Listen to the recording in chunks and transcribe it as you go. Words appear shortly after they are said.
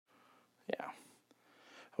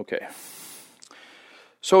Okay.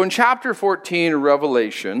 So in chapter 14 of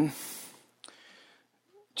Revelation,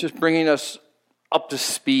 just bringing us up to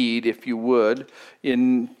speed, if you would,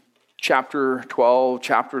 in chapter 12,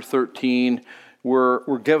 chapter 13,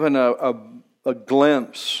 we're given a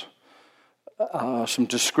glimpse, some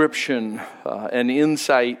description, and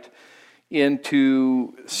insight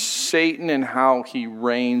into Satan and how he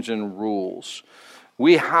reigns and rules.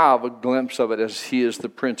 We have a glimpse of it as he is the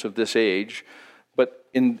prince of this age, but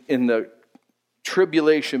in the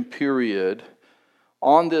tribulation period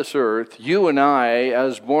on this earth, you and I,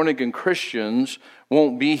 as born-again Christians,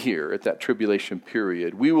 won't be here at that tribulation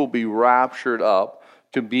period. We will be raptured up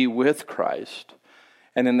to be with Christ.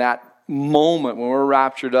 And in that moment when we're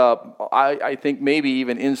raptured up, I think maybe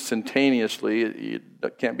even instantaneously, it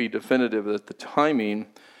can't be definitive at the timing,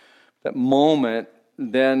 that moment,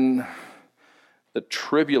 then the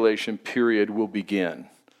tribulation period will begin.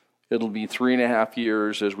 It'll be 3.5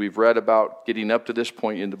 years, as we've read about getting up to this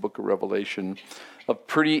point in the book of Revelation, of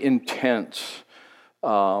pretty intense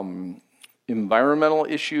environmental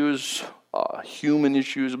issues, human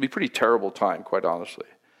issues. It'll be a pretty terrible time, quite honestly.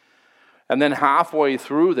 And then halfway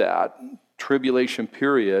through that tribulation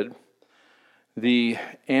period, the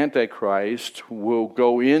Antichrist will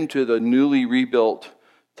go into the newly rebuilt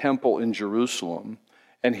temple in Jerusalem,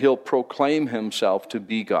 and he'll proclaim himself to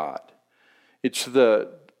be God. It's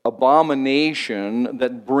the abomination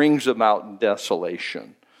that brings about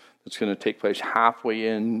desolation. It's going to take place halfway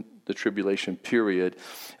in the tribulation period,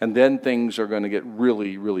 and then things are going to get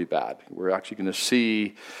really, really bad. We're actually going to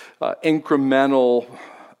see incremental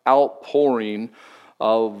outpouring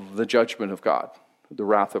of the judgment of God, the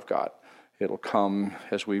wrath of God. It'll come,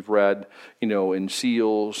 as we've read, in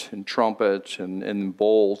seals and trumpets and in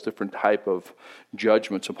bowls, different type of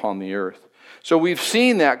judgments upon the earth. So we've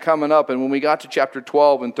seen that coming up, and when we got to chapter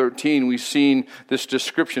 12 and 13, we've seen this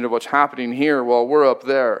description of what's happening here while we're up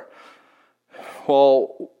there.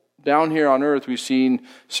 Well, down here on earth, we've seen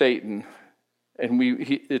Satan, and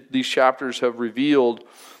these chapters have revealed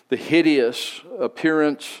the hideous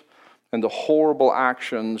appearance and the horrible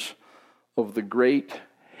actions of the great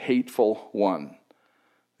hateful one.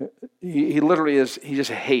 He literally is, he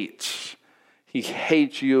just hates. He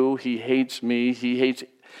hates you, he hates me, he hates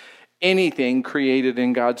anything created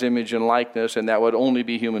in God's image and likeness, and that would only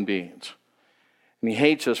be human beings. And he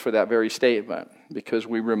hates us for that very statement, because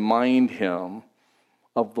we remind him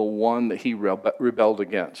of the one that he rebelled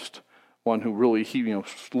against. One who really,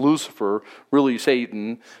 Lucifer, really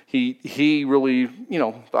Satan, he really,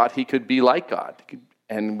 thought he could be like God,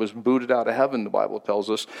 and was booted out of heaven, the Bible tells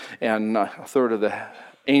us, and a third of the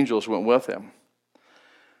angels went with him.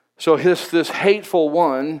 So this hateful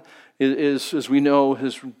one is, as we know,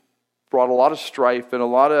 has brought a lot of strife and a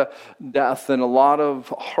lot of death and a lot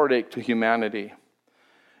of heartache to humanity.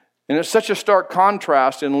 And it's such a stark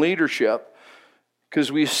contrast in leadership,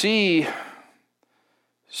 because we see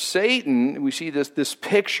Satan, we see this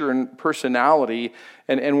picture and personality,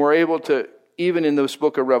 and we're able to, even in this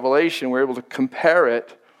book of Revelation, we're able to compare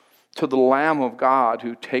it to the Lamb of God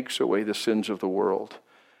who takes away the sins of the world.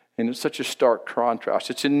 And it's such a stark contrast.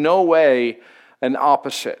 It's in no way an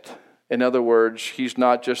opposite. In other words, he's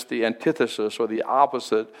not just the antithesis or the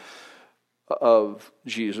opposite of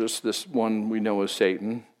Jesus, this one we know as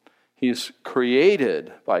Satan. He's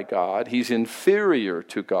created by God, he's inferior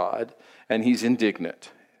to God, and he's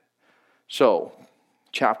indignant. So,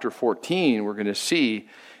 chapter 14, we're going to see,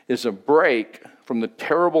 is a break from the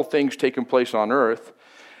terrible things taking place on earth,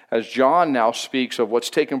 as John now speaks of what's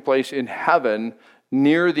taken place in heaven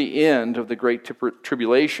near the end of the great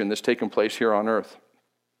tribulation that's taken place here on earth.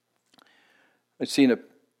 I'd seen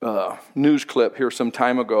a news clip here some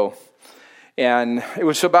time ago, and it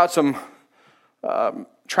was about some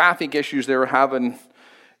traffic issues they were having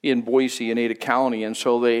in Boise in Ada County, and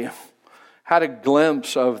so they had a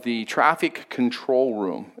glimpse of the traffic control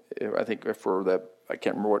room. I think for that, I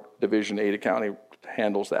can't remember what division Ada County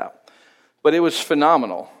handles that, but it was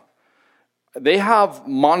phenomenal. They have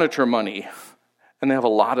monitor money, and they have a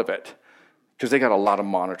lot of it, because they got a lot of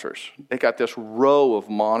monitors. They got this row of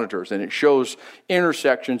monitors, and it shows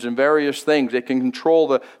intersections and various things. They can control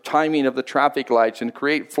the timing of the traffic lights and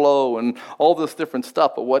create flow and all this different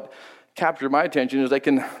stuff. But what captured my attention is they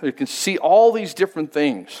can see all these different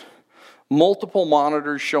things. Multiple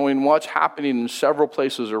monitors showing what's happening in several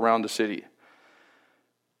places around the city.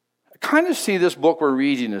 I kind of see this book we're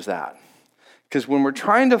reading as that. Because when we're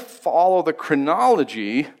trying to follow the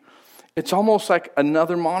chronology, it's almost like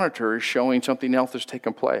another monitor is showing something else that's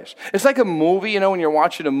taken place. It's like a movie, when you're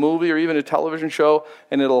watching a movie or even a television show,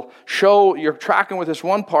 and it'll show, you're tracking with this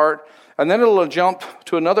one part, And then it'll jump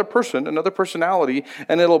to another person, another personality,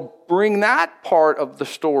 and it'll bring that part of the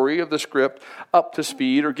story, of the script, up to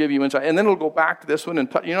speed or give you insight. And then it'll go back to this one, and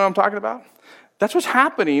you know what I'm talking about? That's what's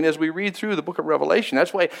happening as we read through the book of Revelation.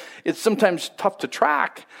 That's why it's sometimes tough to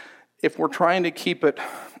track if we're trying to keep it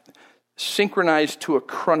synchronized to a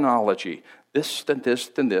chronology. This, then this,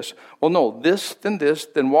 then this. Well, no, this, then this,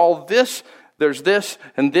 then while this, there's this,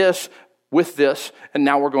 and this, with this, and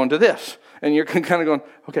now we're going to this. And you're kind of going,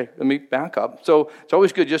 okay, let me back up. So it's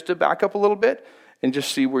always good just to back up a little bit and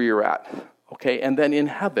just see where you're at. Okay, and then in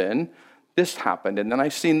heaven, this happened, and then I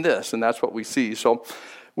seen this, and that's what we see. So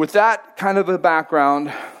with that kind of a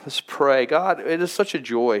background, let's pray. God, it is such a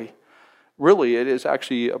joy. Really, it is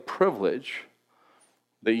actually a privilege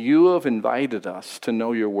that you have invited us to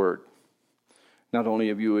know your word. Not only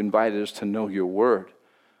have you invited us to know your word,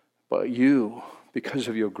 but you, because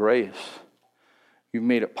of your grace, you've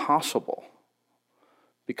made it possible.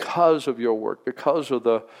 Because of your work, because of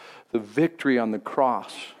the victory on the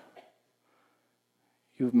cross,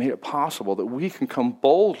 you've made it possible that we can come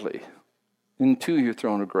boldly into your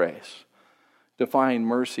throne of grace to find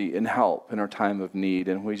mercy and help in our time of need.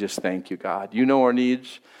 And we just thank you, God. You know our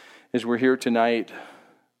needs. As we're here tonight,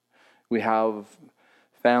 we have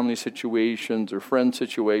family situations or friend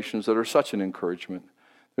situations that are such an encouragement.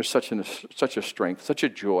 There's such a strength, such a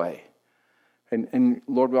joy. And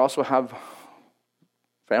Lord, we also have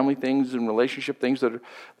family things and relationship things that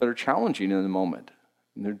are challenging in the moment.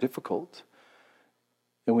 And they're difficult.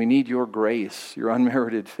 And we need your grace, your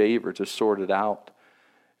unmerited favor to sort it out.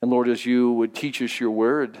 And Lord, as you would teach us your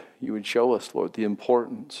word, you would show us, Lord, the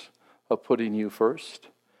importance of putting you first,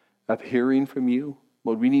 of hearing from you.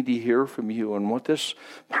 Lord, we need to hear from you, and what this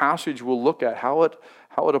passage will look at, how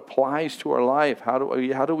it applies to our life. How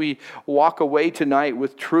do we walk away tonight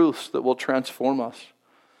with truths that will transform us,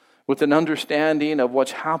 with an understanding of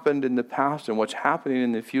what's happened in the past and what's happening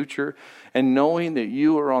in the future, and knowing that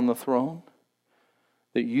you are on the throne,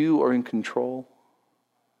 that you are in control.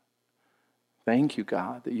 Thank you,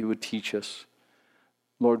 God, that you would teach us.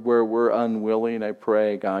 Lord, where we're unwilling, I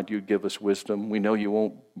pray, God, you'd give us wisdom. We know you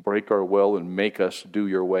won't break our will and make us do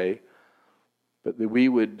your way, but that we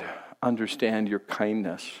would understand your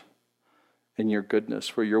kindness and your goodness.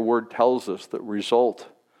 For your word tells us that the result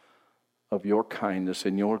of your kindness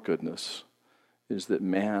and your goodness is that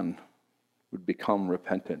man would become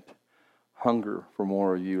repentant, hunger for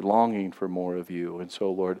more of you, longing for more of you. And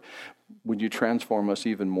so, Lord, would you transform us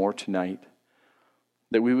even more tonight?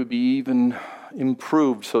 That we would be even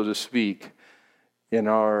improved, so to speak, in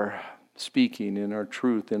our speaking, in our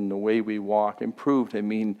truth, in the way we walk. Improved, I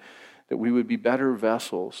mean, that we would be better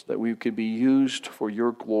vessels, that we could be used for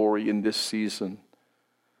your glory in this season.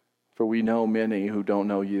 For we know many who don't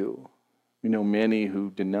know you. We know many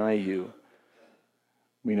who deny you.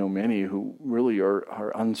 We know many who really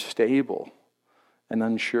are unstable and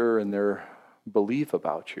unsure in their belief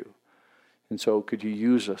about you. And so could you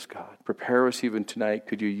use us, God? Prepare us even tonight.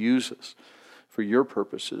 Could you use us for your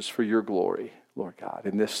purposes, for your glory, Lord God,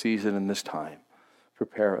 in this season and this time?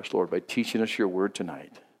 Prepare us, Lord, by teaching us your word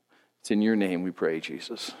tonight. It's in your name we pray,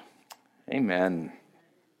 Jesus. Amen.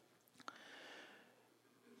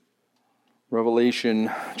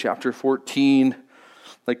 Revelation chapter 14.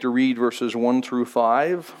 I'd like to read verses 1 through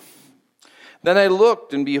 5. Then I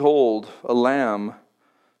looked, and behold, a lamb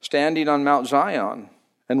standing on Mount Zion,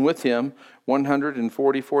 and with him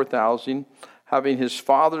 144,000, having his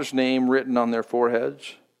Father's name written on their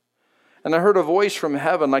foreheads. And I heard a voice from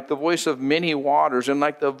heaven, like the voice of many waters, and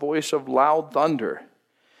like the voice of loud thunder.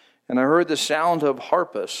 And I heard the sound of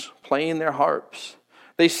harpists playing their harps.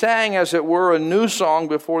 They sang, as it were, a new song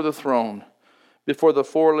before the throne, before the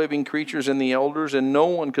four living creatures and the elders, and no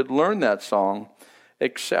one could learn that song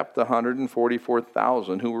except the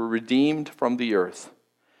 144,000 who were redeemed from the earth.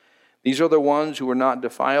 These are the ones who are not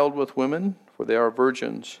defiled with women, for they are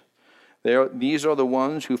virgins. These are the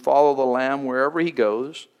ones who follow the Lamb wherever he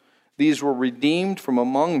goes. These were redeemed from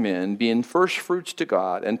among men, being first fruits to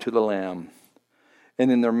God and to the Lamb. And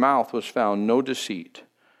in their mouth was found no deceit,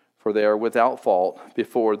 for they are without fault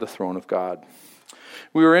before the throne of God.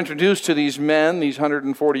 We were introduced to these men, these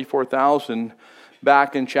 144,000,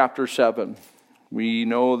 back in chapter 7. We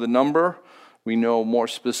know the number. We know more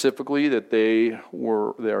specifically that they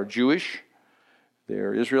are Jewish. They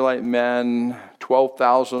are Israelite men,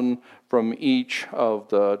 12,000 from each of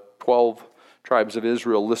the 12 tribes of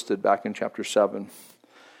Israel listed back in chapter 7.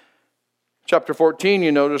 Chapter 14,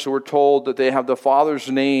 you notice we're told that they have the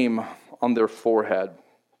Father's name on their forehead.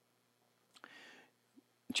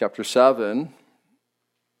 In chapter 7,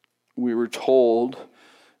 we were told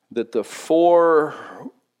that the four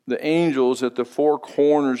the angels at the four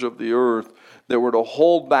corners of the earth that were to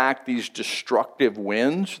hold back these destructive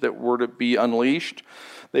winds that were to be unleashed.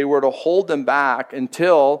 They were to hold them back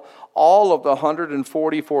until all of the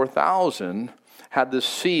 144,000 had the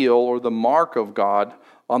seal or the mark of God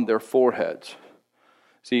on their foreheads.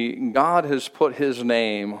 See, God has put his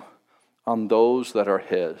name on those that are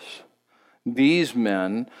his. These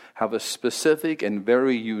men have a specific and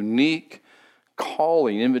very unique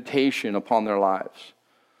calling, invitation upon their lives.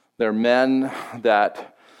 They're men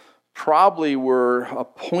that probably were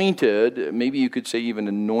appointed, maybe you could say even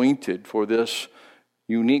anointed for this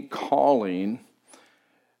unique calling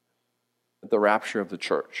at the rapture of the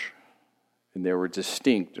church. And they were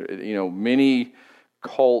distinct. Many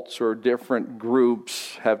cults or different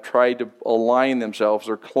groups have tried to align themselves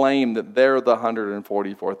or claim that they're the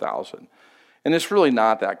 144,000. And it's really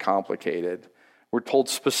not that complicated. We're told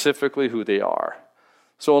specifically who they are.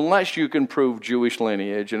 So unless you can prove Jewish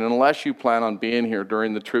lineage, and unless you plan on being here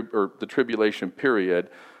during the tribulation period,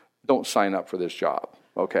 don't sign up for this job,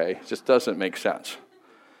 okay? It just doesn't make sense.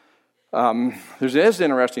 There's this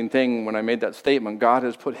interesting thing when I made that statement, God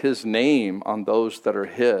has put his name on those that are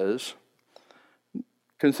his.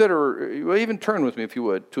 Consider, even turn with me if you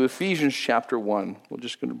would, to Ephesians chapter 1. We're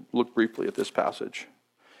just going to look briefly at this passage.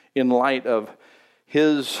 In light of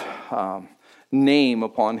his name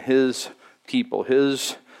upon his people,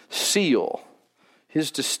 his seal,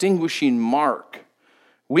 his distinguishing mark.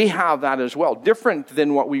 We have that as well. Different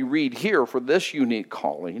than what we read here for this unique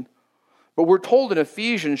calling. But we're told in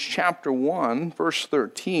Ephesians chapter 1, verse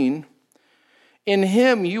 13, in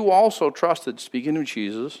him you also trusted, speaking of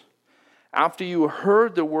Jesus, after you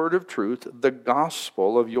heard the word of truth, the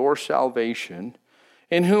gospel of your salvation,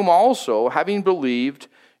 in whom also, having believed,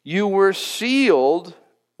 you were sealed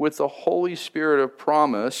with the Holy Spirit of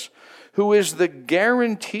promise, who is the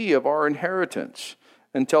guarantee of our inheritance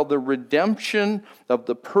until the redemption of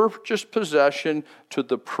the purchased possession to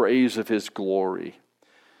the praise of his glory.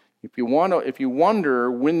 If you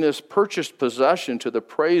wonder when this purchased possession to the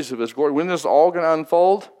praise of his glory, when this is all going to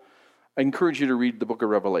unfold, I encourage you to read the book of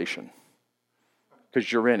Revelation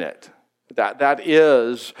because you're in it. That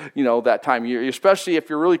is, that time. Especially if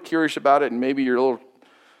you're really curious about it and maybe you're a little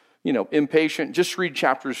impatient, just read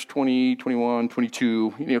chapters 20, 21,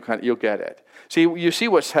 22, you'll get it. See, you see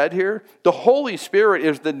what's said here? The Holy Spirit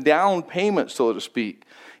is the down payment, so to speak.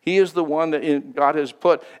 He is the one that God has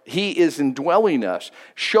put. He is indwelling us,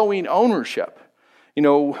 showing ownership.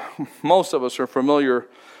 Most of us are familiar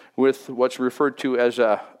with what's referred to as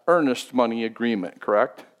a earnest money agreement,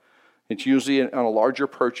 correct? It's usually on a larger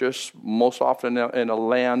purchase, most often in a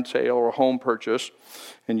land sale or a home purchase,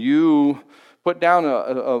 and you put down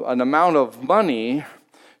an amount of money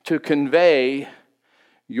to convey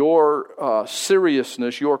your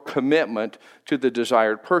seriousness, your commitment to the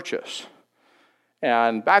desired purchase.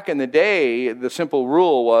 And back in the day, the simple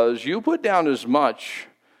rule was you put down as much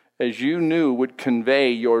as you knew would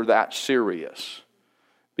convey you're that serious.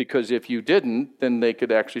 Because if you didn't, then they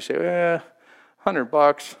could actually say,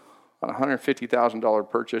 $100 on a $150,000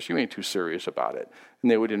 purchase, you ain't too serious about it.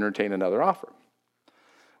 And they would entertain another offer.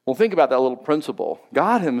 Well, think about that little principle.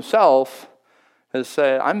 God himself has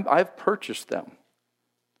said, I've purchased them.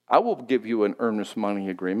 I will give you an earnest money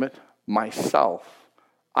agreement myself.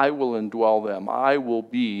 I will indwell them. I will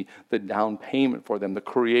be the down payment for them, the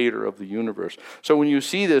creator of the universe. So when you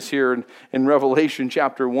see this here in Revelation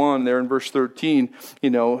chapter 1, there in verse 13,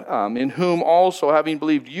 in whom also, having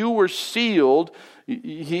believed, you were sealed.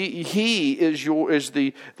 He is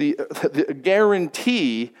the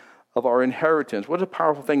guarantee of our inheritance. What a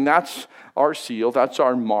powerful thing. That's our seal. That's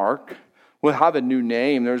our mark. We'll have a new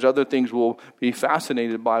name. There's other things we'll be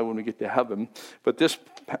fascinated by when we get to heaven. But this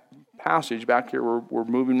passage back here, we're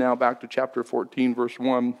moving now back to chapter 14, verse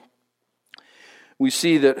 1. We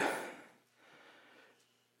see that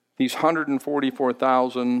these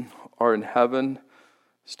 144,000 are in heaven,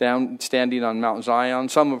 standing on Mount Zion.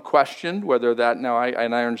 Some have questioned whether that, I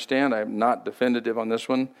understand, I'm not definitive on this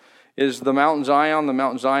one. Is the Mount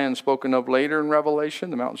Zion spoken of later in Revelation,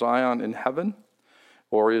 the Mount Zion in heaven?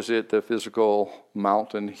 Or is it the physical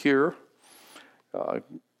mountain here?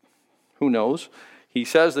 Who knows? He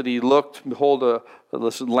says that he looked, behold,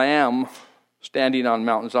 this lamb standing on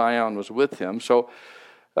Mount Zion was with him. So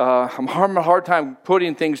I'm having a hard time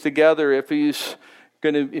putting things together if he's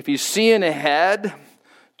seeing ahead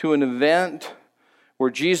to an event where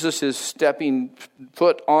Jesus is stepping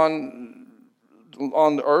foot on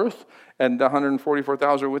the earth and the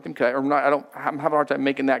 144,000 are with him. I'm having a hard time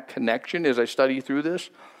making that connection as I study through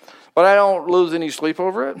this. But I don't lose any sleep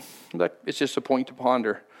over it. It's just a point to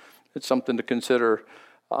ponder. It's something to consider.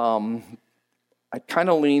 I kind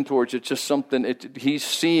of lean towards it's just something, he's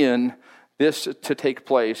seeing this to take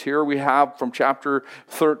place. Here we have from chapter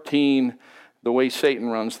 13, the way Satan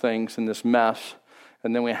runs things in this mess.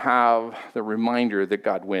 And then we have the reminder that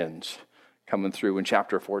God wins coming through in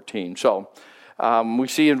chapter 14. So we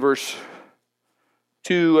see in verse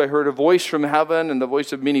 2, I heard a voice from heaven and the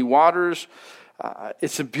voice of many waters.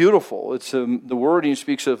 It's beautiful. The wording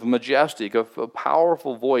speaks of majestic, of a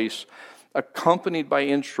powerful voice accompanied by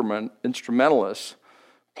instrumentalists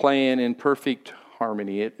playing in perfect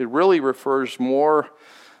harmony. It really refers more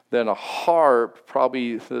than a harp,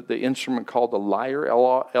 probably the instrument called the lyre,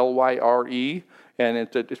 L-Y-R-E, and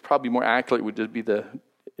it's probably more accurate would just be the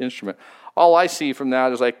instrument. All I see from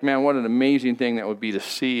that is like, man, what an amazing thing that would be to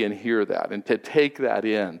see and hear that and to take that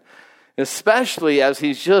in. Especially as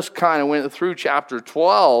he's just kind of went through chapter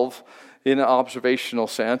 12 in an observational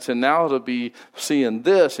sense, and now to be seeing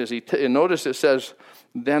this as and notice it says,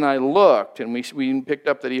 then I looked, and we picked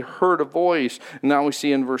up that he heard a voice. And now we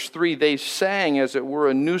see in verse 3, they sang as it were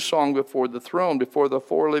a new song before the throne, before the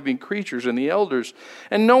four living creatures and the elders.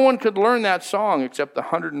 And no one could learn that song except the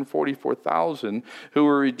 144,000 who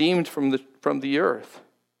were redeemed from the earth.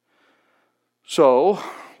 So,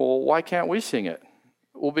 well, why can't we sing it?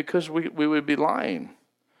 Well, because we would be lying.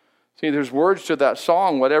 See, there's words to that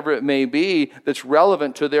song, whatever it may be, that's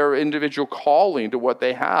relevant to their individual calling, to what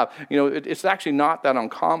they have. It's actually not that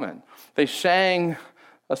uncommon. They sang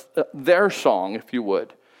their song, if you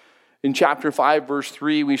would. In chapter 5, verse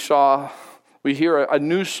 3, we hear a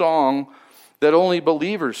new song that only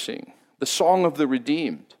believers sing, the song of the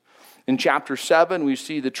redeemed. In chapter 7, we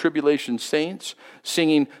see the tribulation saints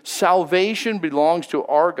singing, salvation belongs to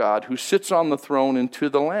our God who sits on the throne and to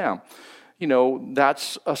the Lamb.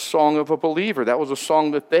 That's a song of a believer. That was a song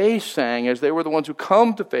that they sang as they were the ones who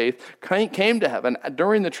come to faith, came to heaven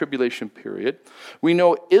during the tribulation period. We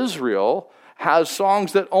know Israel has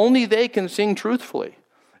songs that only they can sing truthfully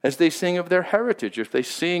as they sing of their heritage, if they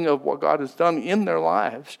sing of what God has done in their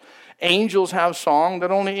lives. Angels have songs that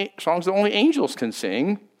only angels can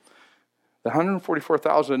sing. The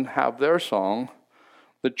 144,000 have their song.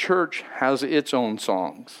 The church has its own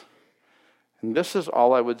songs. And this is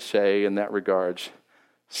all I would say in that regards.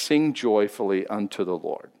 Sing joyfully unto the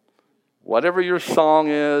Lord. Whatever your song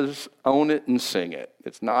is, own it and sing it.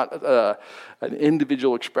 It's not an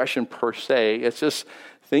individual expression per se. It's just,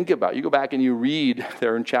 think about it. You go back and you read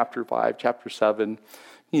there in chapter 5, chapter 7,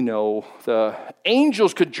 the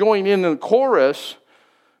angels could join in the chorus,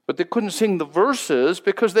 but they couldn't sing the verses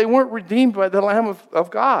because they weren't redeemed by the Lamb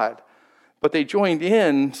of God. But they joined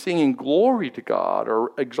in singing glory to God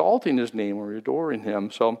or exalting his name or adoring him.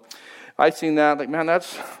 So I seen that, like, man,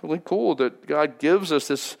 that's really cool that God gives us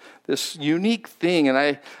this unique thing. And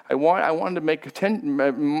I wanted to make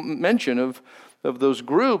mention of those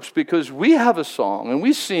groups because we have a song and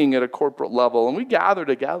we sing at a corporate level and we gather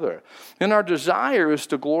together. And our desire is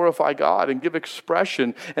to glorify God and give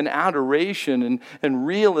expression and adoration and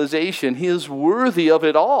realization. He is worthy of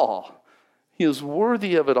it all. He is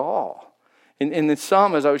worthy of it all. And in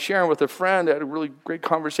some, as I was sharing with a friend, I had a really great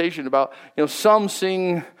conversation about, some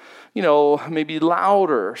sing, maybe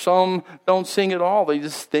louder. Some don't sing at all. They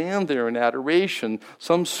just stand there in adoration.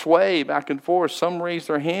 Some sway back and forth. Some raise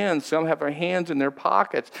their hands. Some have their hands in their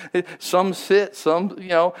pockets. Some sit. Some,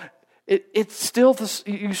 it's still this,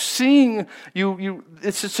 you sing,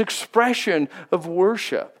 it's this expression of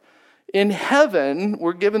worship. In heaven,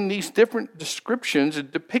 we're given these different descriptions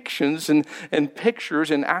and depictions and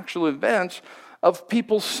pictures and actual events of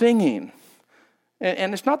people singing.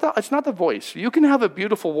 And it's not the voice. You can have a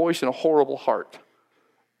beautiful voice and a horrible heart.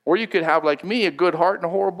 Or you could have, like me, a good heart and a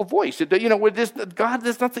horrible voice. With this, God,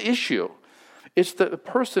 that's not the issue. It's the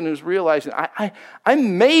person who's realizing,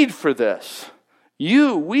 I'm made for this.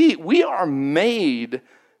 We are made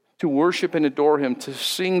to worship and adore him, to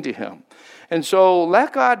sing to him. And so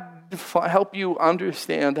let God help you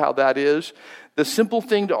understand how that is. The simple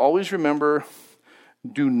thing to always remember,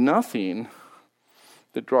 do nothing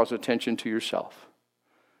that draws attention to yourself.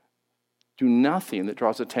 Do nothing that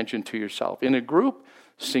draws attention to yourself. In a group,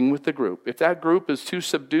 sing with the group. If that group is too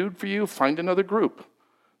subdued for you, find another group.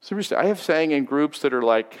 Seriously, I have sang in groups that are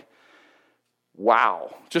like,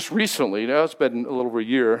 wow. Just recently, it's been a little over a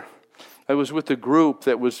year, I was with a group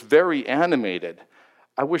that was very animated.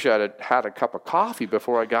 I wish I had had a cup of coffee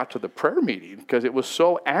before I got to the prayer meeting because it was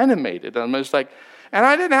so animated. And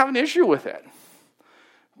I didn't have an issue with it.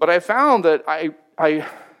 But I found that I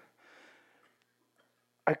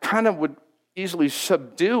kind of would easily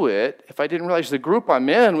subdue it if I didn't realize the group I'm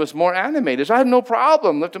in was more animated. So I had no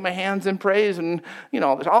problem lifting my hands in praise. And,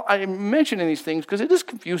 I'm mentioning these things because it is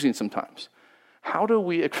confusing sometimes. How do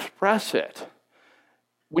we express it?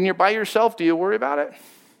 when you're by yourself, do you worry about it?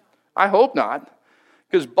 I hope not,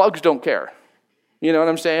 because bugs don't care. You know what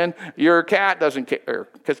I'm saying? Your cat doesn't care,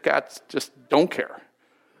 because cats just don't care.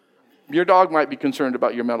 Your dog might be concerned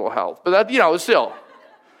about your mental health, but that, still.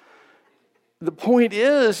 The point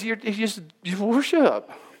is, you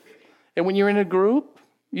worship. And when you're in a group,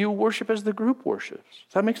 you worship as the group worships.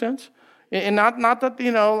 Does that make sense? And not that,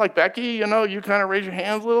 like Becky, you kind of raise your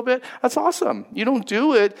hands a little bit. That's awesome. You don't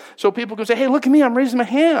do it so people can say, hey, look at me, I'm raising my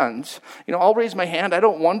hands. I'll raise my hand. I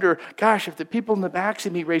don't wonder, gosh, if the people in the back see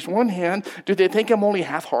me raise one hand, do they think I'm only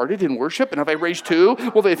half-hearted in worship? And if I raise two,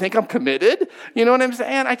 will they think I'm committed? You know what I'm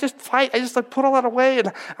saying? I just fight. I just put all that away,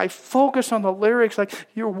 and I focus on the lyrics like,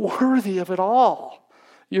 you're worthy of it all.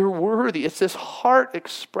 You're worthy. It's this heart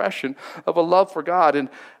expression of a love for God. And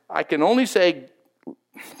I can only say,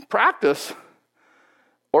 practice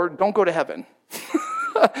or don't go to heaven.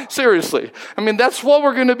 Seriously. That's what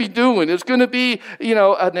we're going to be doing. It's going to be,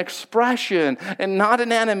 an expression and not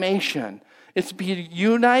an animation. It's be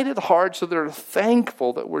united hearts so they're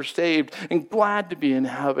thankful that we're saved and glad to be in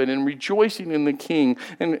heaven and rejoicing in the King.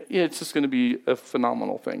 And it's just going to be a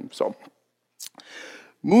phenomenal thing. So,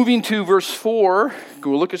 moving to verse 4,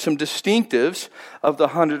 we'll look at some distinctives of the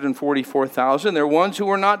 144,000. They're ones who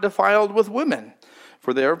were not defiled with women,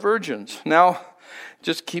 for they are virgins. Now,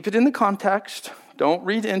 just keep it in the context. Don't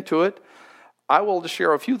read into it. I will just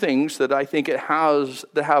share a few things that I think that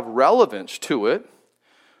have relevance to it.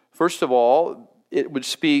 First of all, it would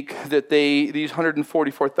speak that these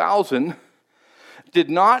 144,000 did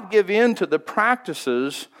not give in to the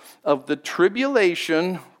practices of the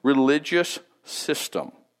tribulation religious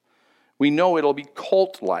system. We know it'll be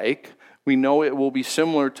cult-like. We know it will be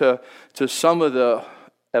similar to some of the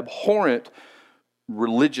abhorrent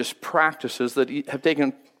religious practices that have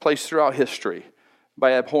taken place throughout history.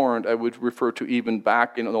 By abhorrent, I would refer to even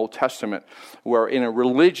back in the Old Testament, where in a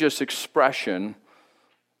religious expression,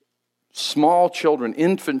 small children,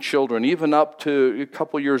 infant children, even up to a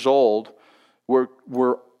couple years old,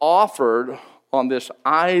 were offered on this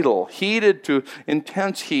idol, heated to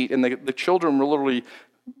intense heat, and the children were literally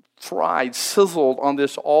fried, sizzled on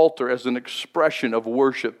this altar as an expression of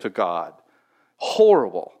worship to God.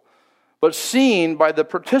 Horrible. But seen by the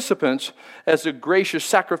participants as a gracious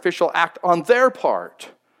sacrificial act on their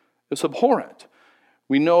part. It's abhorrent.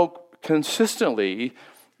 We know consistently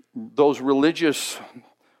those religious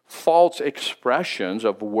false expressions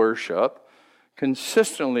of worship,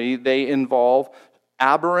 consistently they involve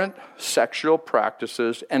aberrant sexual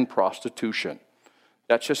practices and prostitution.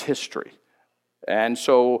 That's just history. And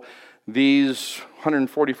so these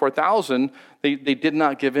 144,000, they did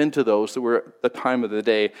not give in to those that were at the time of the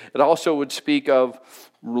day. It also would speak of,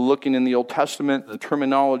 looking in the Old Testament, the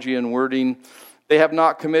terminology and wording, they have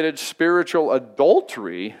not committed spiritual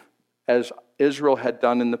adultery as Israel had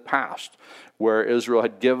done in the past, where Israel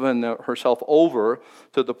had given herself over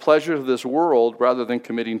to the pleasures of this world rather than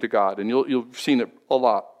committing to God. And you've seen it a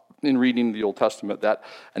lot in reading the Old Testament, that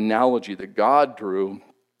analogy that God drew,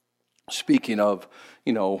 speaking of,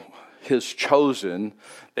 his chosen,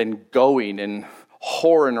 and going and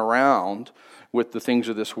whoring around with the things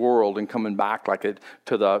of this world and coming back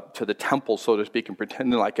to the temple, so to speak, and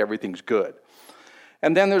pretending like everything's good.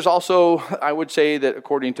 And then there's also, I would say that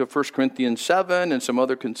according to 1 Corinthians 7 and some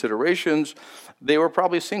other considerations, they were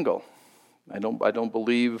probably single. I don't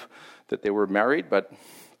believe that they were married, but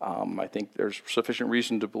I think there's sufficient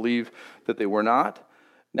reason to believe that they were not.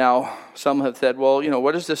 Now, some have said, well,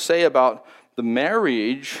 what does this say about the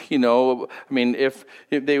marriage? If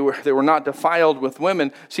they were not defiled with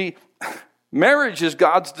women. See, marriage is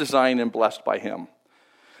God's design and blessed by Him.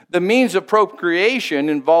 The means of procreation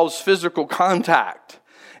involves physical contact.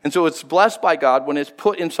 And so it's blessed by God when it's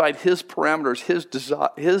put inside His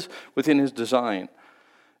parameters, within His design.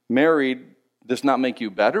 Married does not make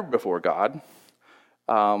you better before God.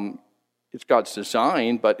 It's God's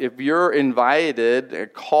design, but if you're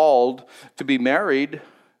invited, called to be married,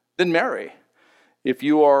 then marry. If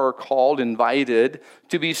you are called, invited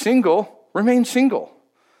to be single, remain single.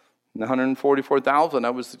 The 144,000, I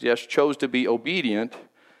would suggest, chose to be obedient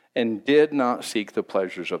and did not seek the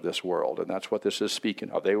pleasures of this world. And that's what this is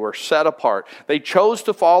speaking of. They were set apart. They chose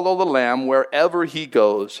to follow the Lamb wherever He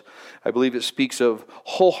goes. I believe it speaks of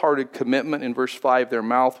wholehearted commitment. In verse 5, their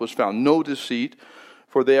mouth was found no deceit,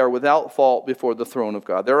 for they are without fault before the throne of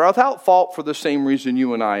God. They're without fault for the same reason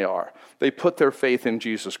you and I are. They put their faith in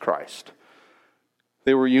Jesus Christ.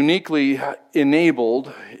 They were uniquely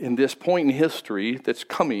enabled in this point in history that's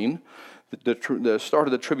coming, the start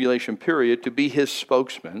of the tribulation period, to be His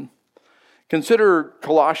spokesman. Consider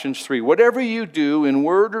Colossians 3. Whatever you do in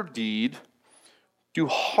word or deed, do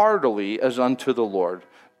heartily as unto the Lord.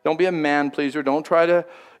 Don't be a man pleaser. Don't try to,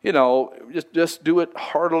 just do it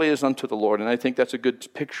heartily as unto the Lord. And I think that's a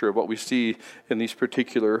good picture of what we see in these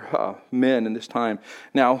particular men in this time.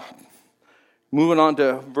 Now, moving on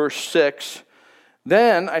to verse 6,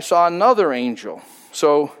 then I saw another angel.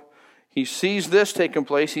 So he sees this taking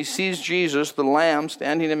place. He sees Jesus, the Lamb,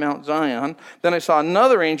 standing in Mount Zion. Then I saw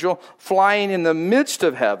another angel flying in the midst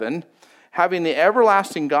of heaven, having the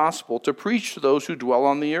everlasting gospel to preach to those who dwell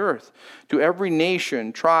on the earth, to every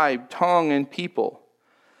nation, tribe, tongue, and people,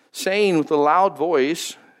 saying with a loud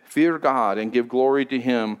voice, fear God and give glory to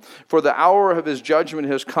him, for the hour of his judgment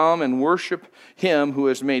has come, and worship him who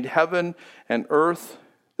has made heaven and earth,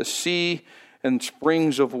 the sea, and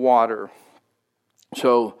springs of water.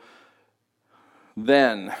 So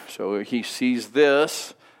he sees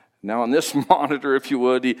this. Now on this monitor, if you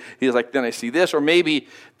would, he's like, then I see this. Or maybe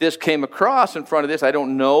this came across in front of this. I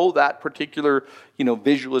don't know that particular,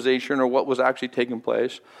 visualization or what was actually taking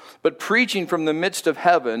place. But preaching from the midst of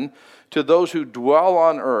heaven to those who dwell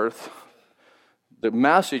on earth, the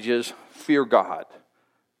message is, fear God.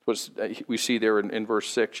 What we see there in verse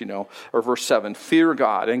 6, or verse 7. Fear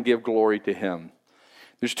God and give glory to him.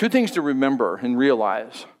 There's two things to remember and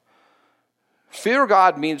realize. Fear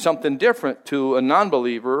God means something different to a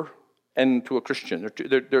non-believer and to a Christian.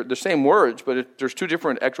 They're the same words, but there's two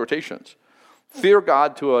different exhortations. Fear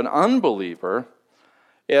God to an unbeliever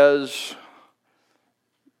is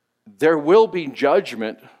there will be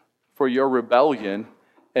judgment for your rebellion,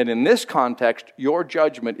 and in this context, your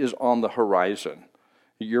judgment is on the horizon.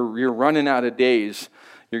 You're running out of days.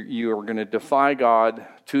 You're going to defy God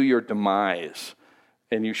to your demise.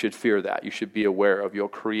 And you should fear that. You should be aware of your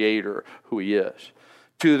Creator, who he is.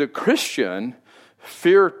 To the Christian,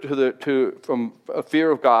 from a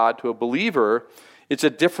fear of God to a believer, it's a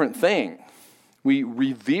different thing. We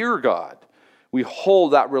revere God. We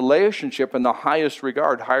hold that relationship in the highest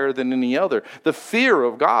regard, higher than any other. The fear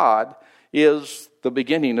of God is the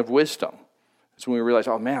beginning of wisdom. It's when we realize,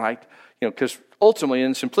 oh man, because ultimately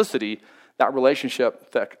in simplicity, that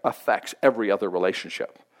relationship affects every other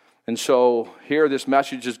relationship. And so here this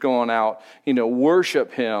message is going out,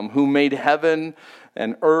 worship him who made heaven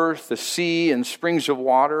and earth, the sea and springs of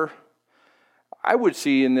water. I would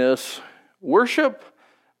see in this, worship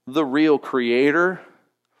the real creator,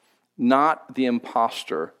 not the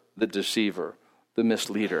imposter, the deceiver, the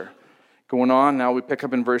misleader. Going on, now we pick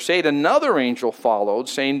up in verse 8, another angel followed,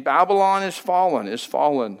 saying, Babylon is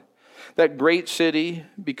fallen, that great city,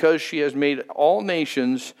 because she has made all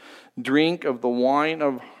nations drink of the wine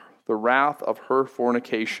of the wrath of her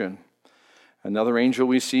fornication. Another angel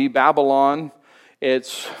we see, Babylon,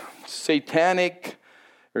 it's satanic,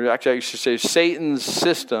 or actually I should say Satan's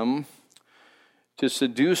system to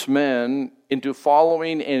seduce men into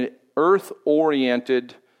following an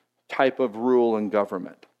earth-oriented type of rule and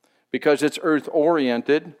government. Because it's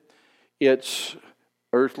earth-oriented, it's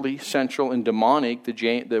earthly, sensual, and demonic,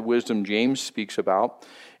 the wisdom James speaks about.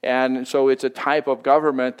 And so it's a type of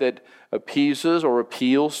government that appeases or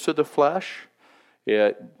appeals to the flesh.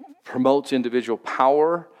 It promotes individual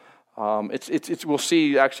power. We'll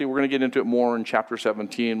see, actually, we're going to get into it more in chapter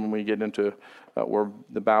 17 when we get into where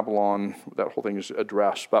the Babylon, that whole thing is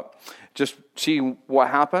addressed. But just see what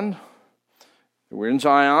happened. We're in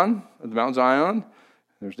Zion, at the Mount Zion.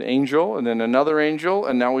 There's the angel, and then another angel,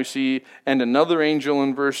 and now we see, and another angel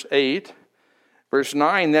in verse 8. Verse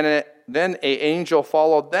 9, then an angel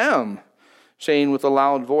followed them, saying with a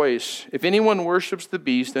loud voice, if anyone worships the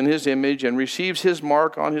beast and his image and receives his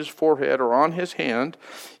mark on his forehead or on his hand,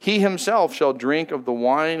 he himself shall drink of the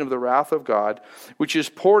wine of the wrath of God, which is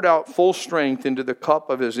poured out full strength into the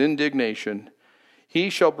cup of his indignation.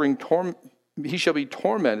 He shall be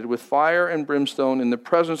tormented with fire and brimstone in the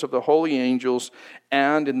presence of the holy angels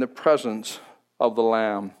and in the presence of the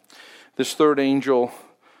Lamb. This third angel,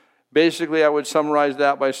 basically I would summarize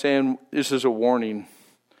that by saying this is a warning.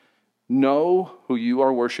 Know who you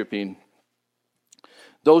are worshiping.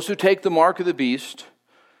 Those who take the mark of the beast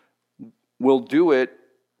will do it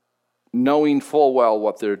knowing full well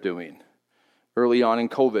what they're doing. Early on in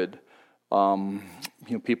COVID,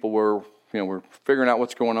 people were figuring out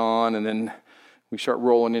what's going on, and then we start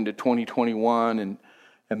rolling into 2021,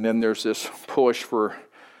 and then there's this push for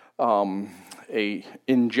a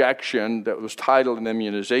injection that was titled an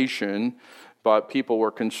immunization, but people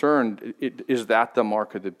were concerned, is that the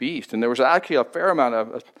mark of the beast? And there was actually a fair amount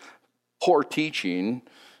of poor teaching,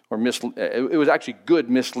 or it was actually good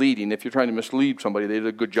misleading. If you're trying to mislead somebody, they did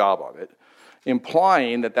a good job of it,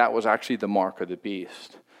 implying that was actually the mark of the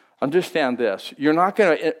beast. Understand this. You're not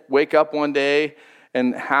going to wake up one day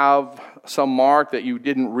and have some mark that you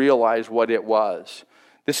didn't realize what it was.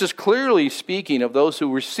 This is clearly speaking of those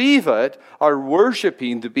who receive it are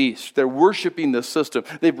worshiping the beast. They're worshiping the system.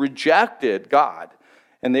 They've rejected God.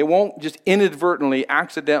 And they won't just inadvertently,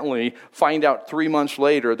 accidentally find out 3 months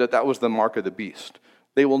later that that was the mark of the beast.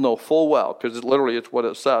 They will know full well, because literally it's what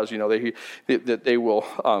it says. That they will,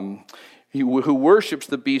 who worships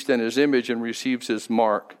the beast and his image and receives his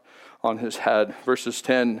mark on his head. Verses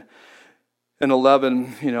 10 and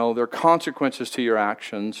 11, there are consequences to your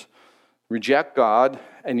actions. Reject God,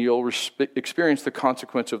 and you'll experience the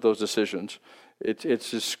consequence of those decisions.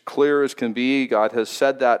 It's as clear as can be. God has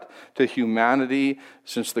said that to humanity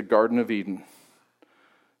since the Garden of Eden.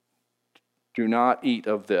 Do not eat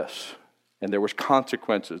of this. And there was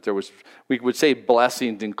consequences. We would say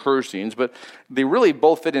blessings and cursings, but they really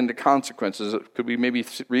both fit into consequences. Could we maybe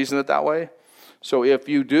reason it that way? So if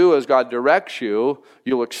you do as God directs you,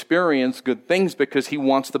 you'll experience good things because he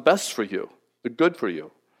wants the best for you, the good for you.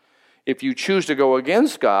 If you choose to go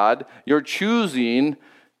against God, you're choosing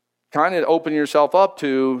kind of open yourself up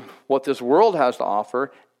to what this world has to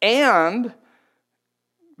offer, and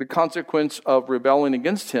the consequence of rebelling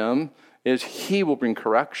against him is he will bring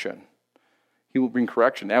correction. He will bring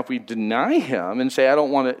correction. Now, if we deny him and say, I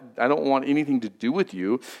don't want anything to do with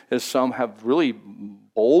you, as some have really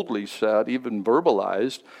boldly said, even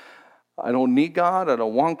verbalized, I don't need God, I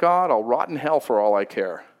don't want God, I'll rot in hell for all I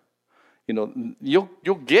care.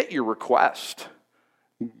 You'll get your request.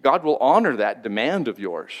 God will honor that demand of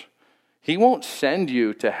yours. He won't send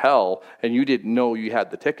you to hell and you didn't know you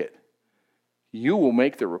had the ticket. You will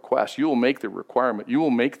make the request. You will make the requirement. You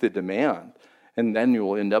will make the demand. And then you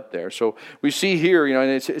will end up there. So we see here,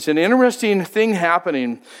 and it's an interesting thing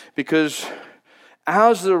happening, because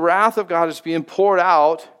as the wrath of God is being poured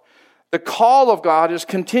out, the call of God is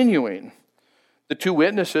continuing. The two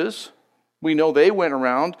witnesses, we know they went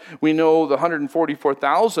around. We know the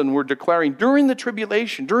 144,000 were declaring during the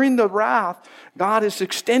tribulation, during the wrath, God is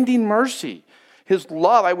extending mercy. His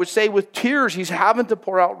love, I would say with tears, he's having to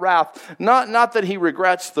pour out wrath. Not that he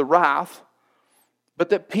regrets the wrath, but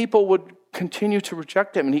that people would continue to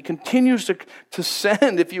reject him. And he continues to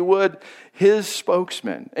send, if you would, his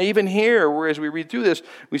spokesman. And even here, where as we read through this,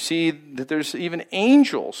 we see that there's even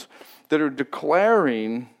angels that are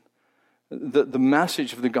declaring the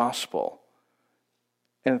message of the gospel.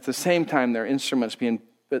 And at the same time, there are instruments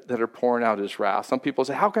that are pouring out his wrath. Some people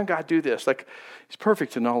say, how can God do this? Like, he's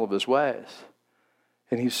perfect in all of his ways.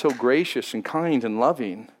 And he's so gracious and kind and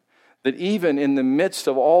loving that even in the midst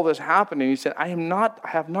of all this happening, he said, I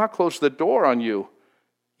have not closed the door on you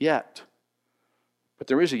yet. But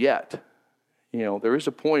there is a yet. There is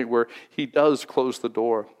a point where he does close the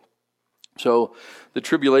door. So the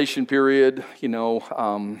tribulation period,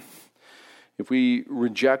 if we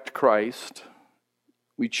reject Christ,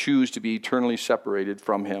 we choose to be eternally separated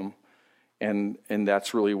from him. And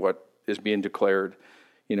that's really what is being declared.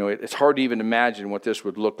 It's hard to even imagine what this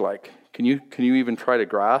would look like. Can you even try to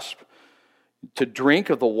grasp? To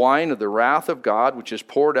drink of the wine of the wrath of God, which is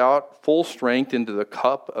poured out full strength into the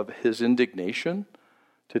cup of his indignation?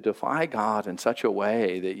 To defy God in such a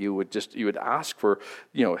way that you would ask for,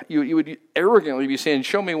 you would arrogantly be saying,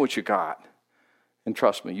 show me what you got. And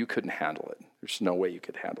trust me, you couldn't handle it. There's no way you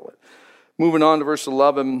could handle it. Moving on to verse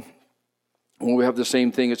 11, when we have the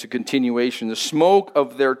same thing, it's a continuation. The smoke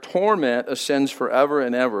of their torment ascends forever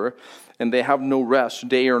and ever, and they have no rest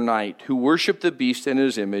day or night, who worship the beast and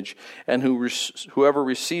his image, and whoever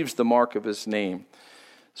receives the mark of his name.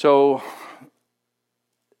 So,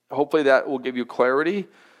 hopefully that will give you clarity.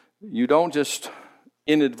 You don't just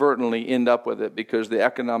inadvertently end up with it because the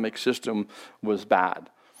economic system was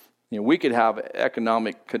bad. We could have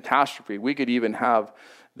economic catastrophe. We could even have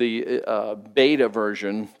the beta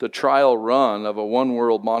version, the trial run of a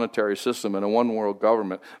one-world monetary system and a one-world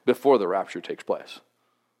government before the rapture takes place.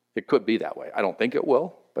 It could be that way. I don't think it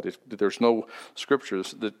will, but there's no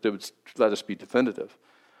scriptures that would let us be definitive.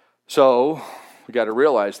 So we got to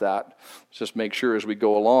realize that. Let's just make sure as we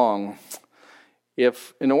go along.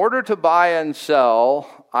 If in order to buy and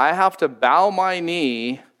sell, I have to bow my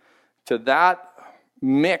knee to that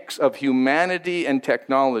mix of humanity and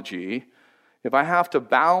technology, if I have to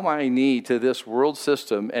bow my knee to this world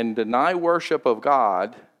system and deny worship of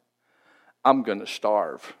God, I'm going to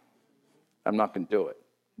starve. I'm not going to do it.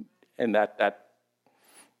 And that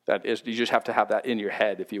is, you just have to have that in your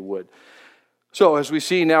head, if you would. So as we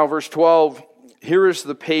see now, verse 12, here is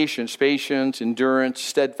the patience, endurance,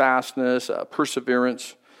 steadfastness,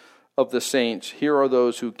 perseverance of the saints. Here are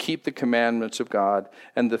those who keep the commandments of God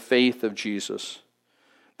and the faith of Jesus.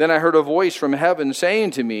 Then I heard a voice from heaven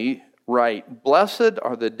saying to me, write, "Blessed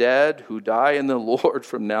are the dead who die in the Lord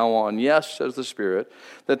from now on." Yes, says the Spirit,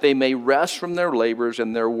 "that they may rest from their labors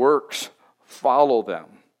and their works follow them."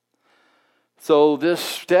 So this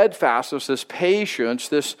steadfastness, this patience,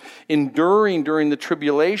 this enduring during the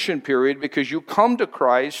tribulation period, because you come to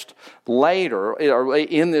Christ later, or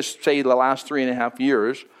in this, say, the last 3.5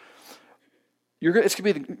 years, it's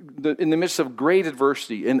going to be in the midst of great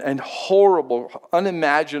adversity and horrible,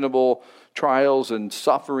 unimaginable trials and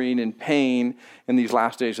suffering and pain in these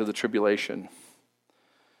last days of the tribulation.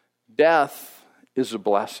 Death is a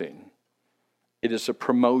blessing. It is a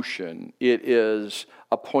promotion. It is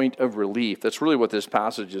a point of relief. That's really what this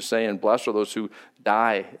passage is saying. Blessed are those who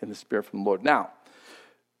die in the Spirit from the Lord. Now,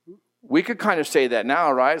 we could kind of say that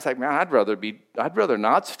now, right? It's like, man, I'd rather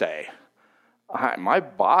not stay. My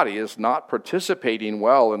body is not participating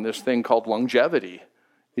well in this thing called longevity.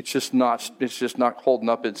 It's just not holding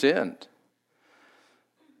up its end.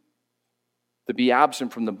 To be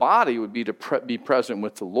absent from the body would be to be present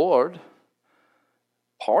with the Lord.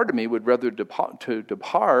 Part of me would rather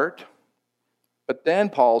depart. But then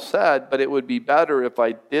Paul said, but it would be better if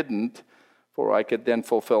I didn't, for I could then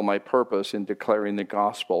fulfill my purpose in declaring the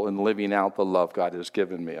gospel and living out the love God has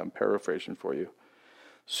given me. I'm paraphrasing for you.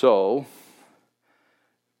 So,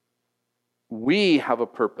 we have a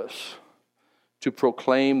purpose to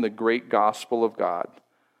proclaim the great gospel of God,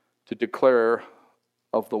 to declare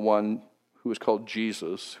of the one who is called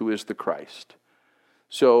Jesus, who is the Christ.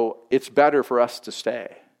 So it's better for us to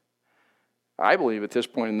stay. I believe at this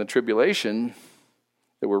point in the tribulation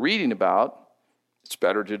that we're reading about, it's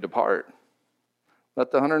better to depart.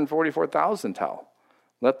 Let the 144,000 tell.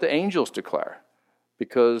 Let the angels declare,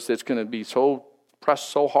 because it's going to be so pressed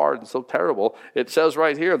so hard and so terrible. It says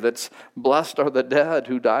right here that blessed are the dead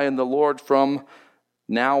who die in the Lord from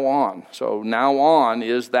now on. So now on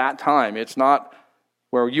is that time. It's not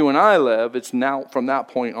where you and I live. It's now from that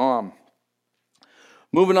point on.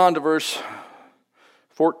 Moving on to verse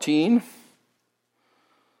 14.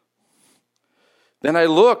 Then I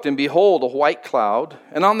looked, and behold, a white cloud,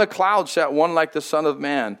 and on the cloud sat one like the Son of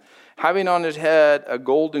Man, having on his head a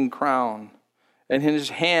golden crown, and in his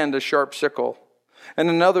hand a sharp sickle. And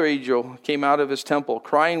another angel came out of his temple,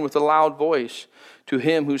 crying with a loud voice to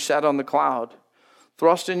him who sat on the cloud,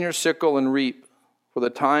 "Thrust in your sickle and reap, for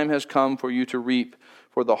the time has come for you to reap,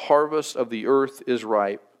 for the harvest of the earth is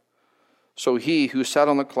ripe." So he who sat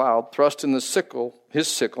on the cloud thrust in his sickle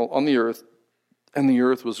on the earth, and the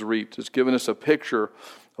earth was reaped. It's given us a picture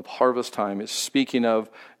of harvest time. It's speaking of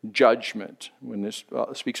judgment. When this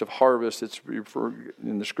speaks of harvest, it's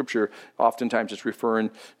in the scripture, oftentimes it's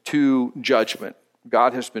referring to judgment.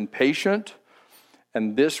 God has been patient,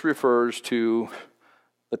 and this refers to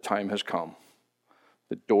the time has come.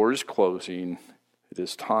 The door is closing. It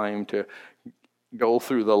is time to go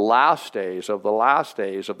through the last days of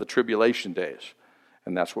the tribulation days.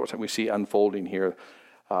 And that's what we see unfolding here.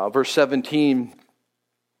 Verse 17,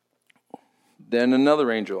 then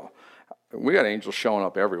another angel. We got angels showing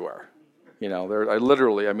up everywhere.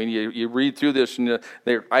 You read through this, and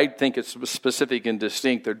I think it's specific and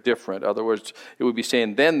distinct. They're different. Otherwise, it would be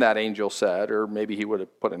saying, then that angel said, or maybe he would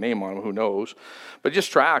have put a name on him, who knows. But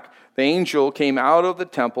just track. The angel came out of the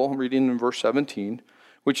temple, reading in verse 17,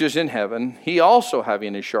 which is in heaven, he also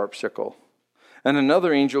having a sharp sickle. And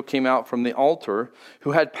another angel came out from the altar,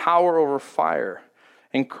 who had power over fire,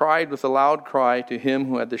 and cried with a loud cry to him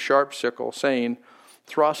who had the sharp sickle, saying,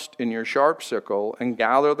 "Thrust in your sharp sickle and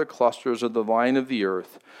gather the clusters of the vine of the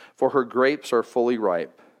earth, for her grapes are fully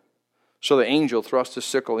ripe." So the angel thrust his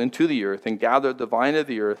sickle into the earth and gathered the vine of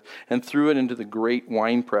the earth and threw it into the great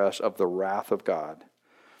winepress of the wrath of God.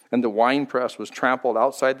 And the winepress was trampled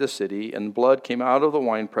outside the city, and blood came out of the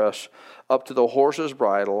winepress up to the horse's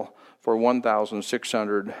bridle for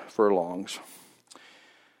 1,600 furlongs.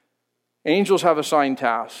 Angels have assigned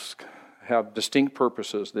tasks, have distinct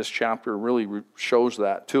purposes. This chapter really shows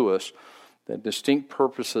that to us, that distinct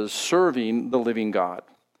purposes serving the living God.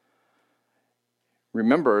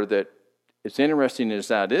 Remember that, as interesting as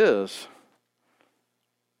that is,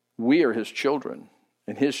 we are his children.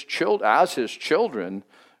 And as his children,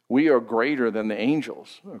 we are greater than the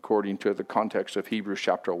angels, according to the context of Hebrews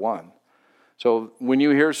chapter 1. So when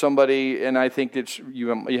you hear somebody, and I think you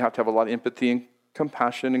have to have a lot of empathy and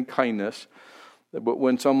compassion and kindness, but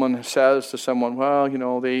when someone says to someone, well,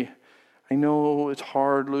 I know it's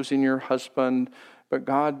hard losing your husband, but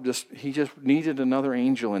God he just needed another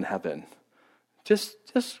angel in heaven. Just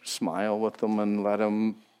smile with them and let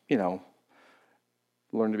them,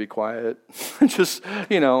 learn to be quiet.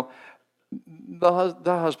 The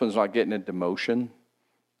husband's not getting a demotion.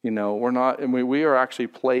 We're not, and we are actually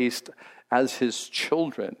placed as his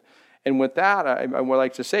children. And with that, I would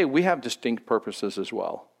like to say we have distinct purposes as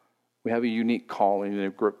well. We have a unique calling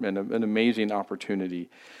and an amazing opportunity.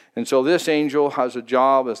 And so this angel has a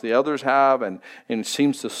job as the others have, and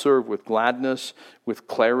seems to serve with gladness, with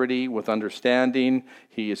clarity, with understanding.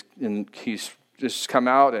 He's just come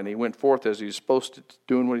out and he went forth as he's supposed to,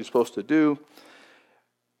 doing what he's supposed to do.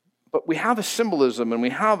 But we have a symbolism and we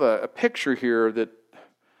have a picture here that,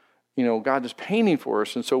 God is painting for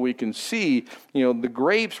us. And so we can see, the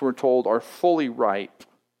grapes, we're told, are fully ripe.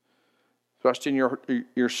 Thrust in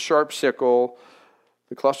your sharp sickle,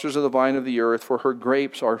 the clusters of the vine of the earth, for her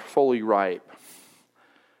grapes are fully ripe.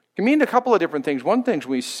 It can mean a couple of different things. One thing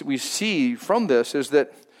we see from this is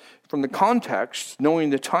that from the context, knowing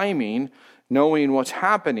the timing, knowing what's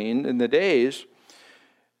happening in the days,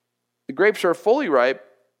 the grapes are fully ripe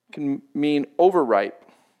can mean overripe.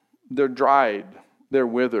 They're dried. They're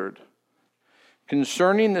withered.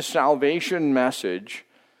 Concerning the salvation message,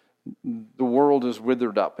 the world is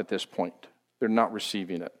withered up at this point. They're not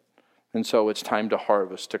receiving it. And so it's time to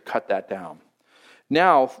harvest, to cut that down.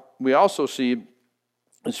 Now, we also see,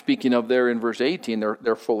 speaking of there in verse 18,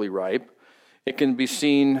 they're fully ripe. It can be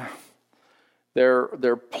seen they're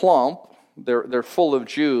plump, they're full of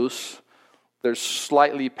juice, they're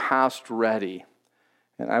slightly past ready.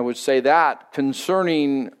 And I would say that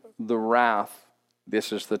concerning the wrath,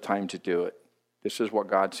 this is the time to do it. This is what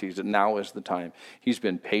God sees, and now is the time. He's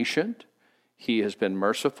been patient. He has been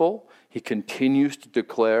merciful. He continues to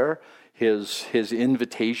declare his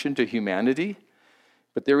invitation to humanity.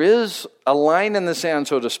 But there is a line in the sand,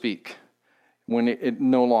 so to speak, when it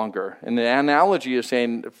no longer. And the analogy is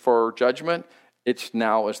saying for judgment, it's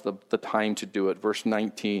now is the time to do it. Verse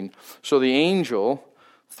 19. So the angel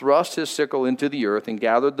thrust his sickle into the earth and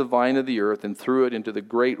gathered the vine of the earth and threw it into the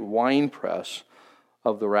great winepress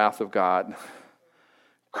of the wrath of God.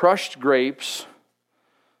 Crushed grapes,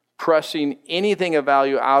 pressing anything of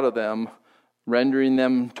value out of them, rendering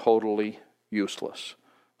them totally useless.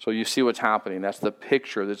 So you see what's happening. That's the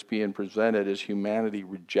picture that's being presented as humanity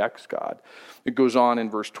rejects God. It goes on in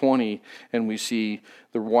verse 20, and we see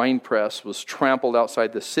the winepress was trampled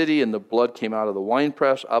outside the city, and the blood came out of the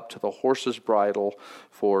winepress up to the horse's bridle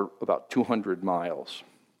for about 200 miles.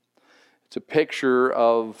 It's a picture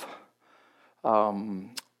of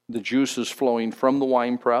the juices flowing from the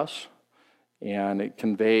winepress, and it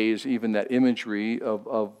conveys even that imagery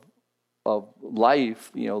of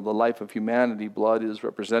life, the life of humanity. Blood is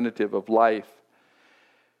representative of life.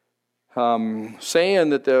 Saying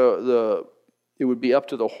that it would be up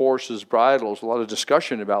to the horse's bridle. There's a lot of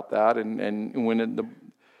discussion about that, and when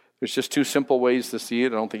there's just two simple ways to see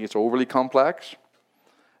it. I don't think it's overly complex.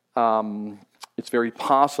 It's very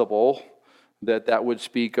possible that would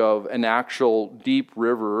speak of an actual deep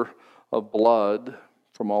river of blood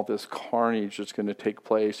from all this carnage that's going to take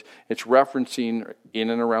place. It's referencing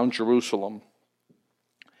in and around Jerusalem.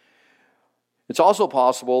 It's also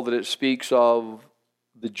possible that it speaks of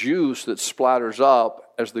the juice that splatters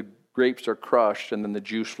up as the grapes are crushed, and then the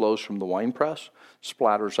juice flows from the winepress,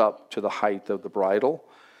 splatters up to the height of the bridle.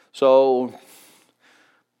 So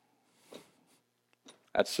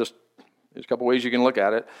there's a couple ways you can look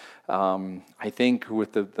at it. I think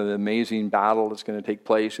with the amazing battle that's going to take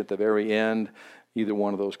place at the very end, either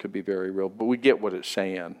one of those could be very real. But we get what it's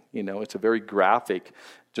saying. It's a very graphic,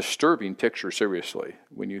 disturbing picture, seriously,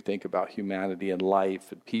 when you think about humanity and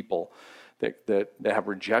life and people that have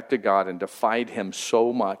rejected God and defied him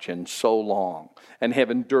so much and so long, and have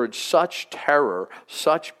endured such terror,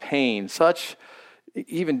 such pain, such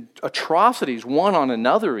even atrocities, one on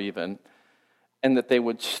another even, and that they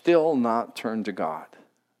would still not turn to God.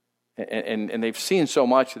 And they've seen so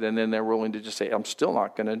much, and then they're willing to just say, I'm still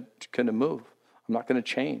not going to move. I'm not going to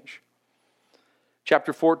change.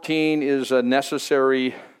 Chapter 14 is a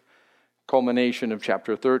necessary culmination of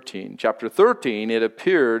chapter 13. Chapter 13, it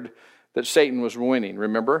appeared that Satan was winning,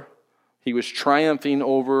 remember? He was triumphing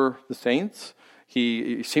over the saints.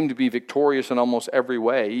 He seemed to be victorious in almost every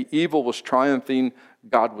way. Evil was triumphing.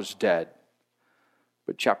 God was dead.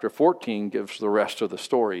 But chapter 14 gives the rest of the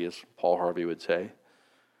story, as Paul Harvey would say.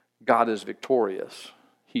 God is victorious.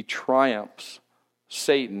 He triumphs.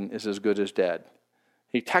 Satan is as good as dead.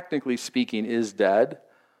 He, technically speaking, is dead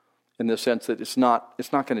in the sense that it's not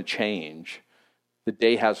going to change. The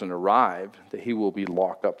day hasn't arrived that he will be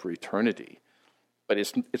locked up for eternity. But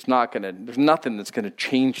it's not going to. There's nothing that's going to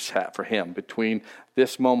change that for him between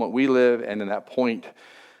this moment we live and in that point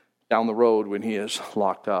down the road when he is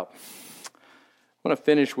locked up. I want to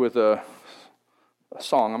finish with a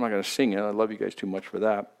song. I'm not going to sing it. I love you guys too much for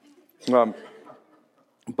that.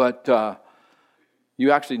 But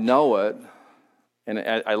you actually know it, and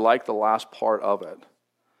I like the last part of it.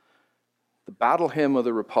 The Battle Hymn of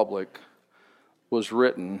the Republic was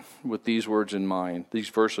written with these words in mind, these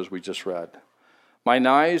verses we just read. Mine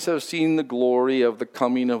eyes have seen the glory of the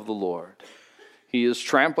coming of the Lord. He is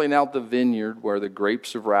trampling out the vineyard where the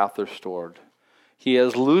grapes of wrath are stored. He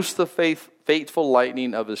has loosed the fateful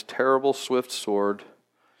lightning of his terrible swift sword.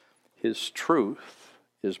 His truth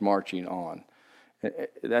is marching on.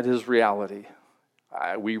 That is reality.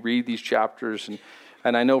 We read these chapters,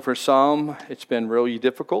 and I know for some it's been really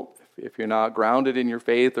difficult. If you're not grounded in your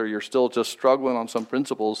faith or you're still just struggling on some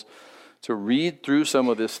principles, to read through some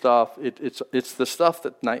of this stuff, it's the stuff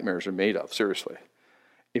that nightmares are made of, seriously.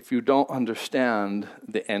 If you don't understand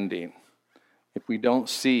the ending, if we don't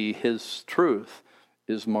see his truth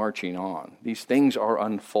is marching on, these things are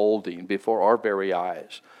unfolding before our very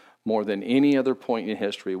eyes. More than any other point in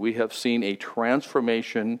history, we have seen a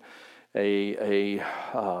transformation, a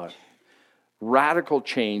radical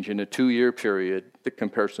change in a 2-year period that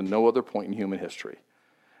compares to no other point in human history.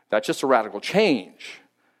 That's just a radical change.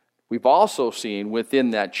 We've also seen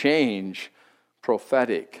within that change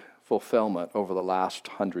prophetic fulfillment over the last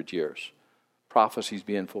 100 years. Prophecies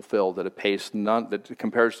being fulfilled at a pace that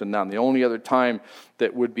compares to none. The only other time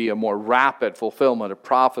that would be a more rapid fulfillment of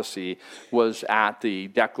prophecy was at the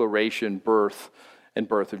declaration, birth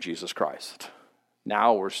of Jesus Christ.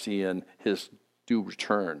 Now we're seeing his due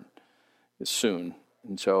return soon.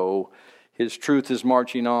 And so his truth is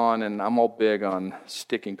marching on, and I'm all big on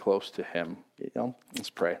sticking close to him. Let's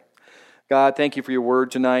pray. God, thank you for your word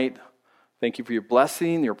tonight. Thank you for your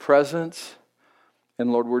blessing, your presence.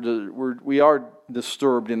 And Lord, we are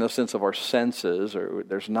disturbed in the sense of our senses. Or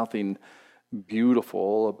there's nothing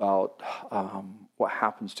beautiful about what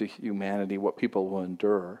happens to humanity, what people will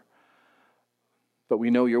endure. But we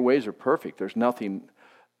know your ways are perfect. There's nothing.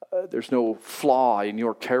 There's no flaw in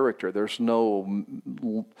your character. There's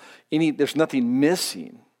nothing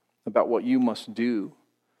missing about what you must do.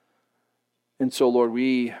 And so, Lord,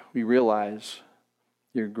 we realize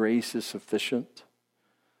your grace is sufficient.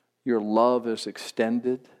 Your love is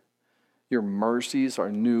extended. Your mercies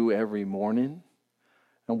are new every morning.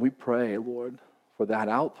 And we pray, Lord, for that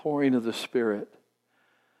outpouring of the Spirit,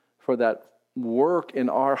 for that work in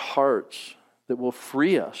our hearts that will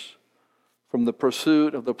free us from the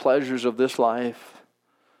pursuit of the pleasures of this life,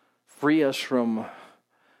 free us from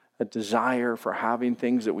a desire for having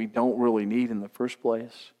things that we don't really need in the first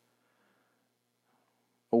place.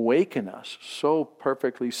 Awaken us so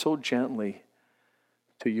perfectly, so gently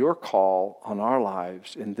to your call on our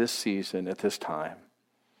lives in this season, at this time,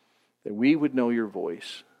 that we would know your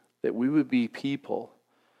voice, that we would be people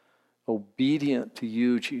obedient to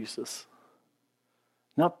you, Jesus,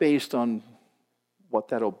 not based on what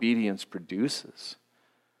that obedience produces,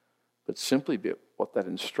 but simply what that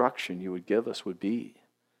instruction you would give us would be.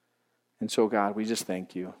 And so, God, we just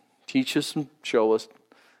thank you. Teach us and show us.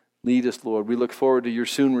 Lead us, Lord. We look forward to your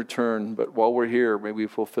soon return, but while we're here, may we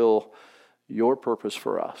fulfill your purpose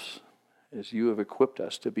for us as you have equipped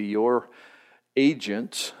us to be your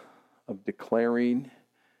agents of declaring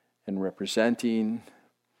and representing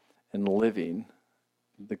and living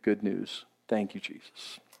the good news. Thank you,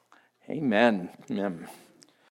 Jesus. Amen. Amen.